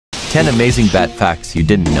10 amazing bat facts you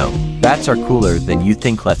didn't know. Bats are cooler than you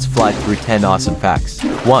think. Let's fly through 10 awesome facts.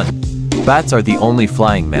 1. Bats are the only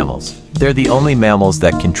flying mammals. They're the only mammals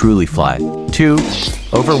that can truly fly. 2.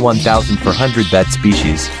 Over 1,400 bat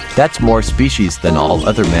species. That's more species than all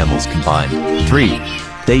other mammals combined. 3.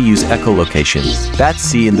 They use echolocation. Bats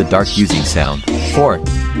see in the dark using sound. 4.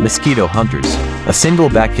 Mosquito hunters. A single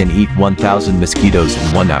bat can eat 1,000 mosquitoes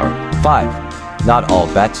in 1 hour. 5. Not all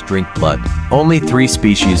bats drink blood. Only 3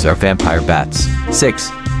 species are vampire bats. 6.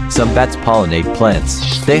 Some bats pollinate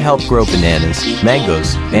plants. They help grow bananas,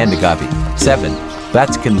 mangoes, and agave. 7.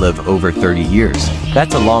 Bats can live over 30 years.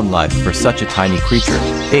 That's a long life for such a tiny creature.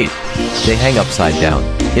 8. They hang upside down.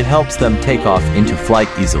 It helps them take off into flight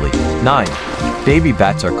easily. 9. Baby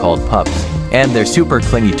bats are called pups, and they're super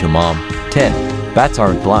clingy to mom. 10. Bats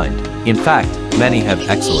aren't blind. In fact, many have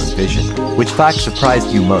excellent vision. Which fact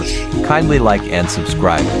surprised you most? Kindly like and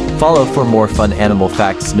subscribe. Follow for more fun animal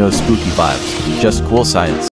facts, no spooky vibes, just cool science.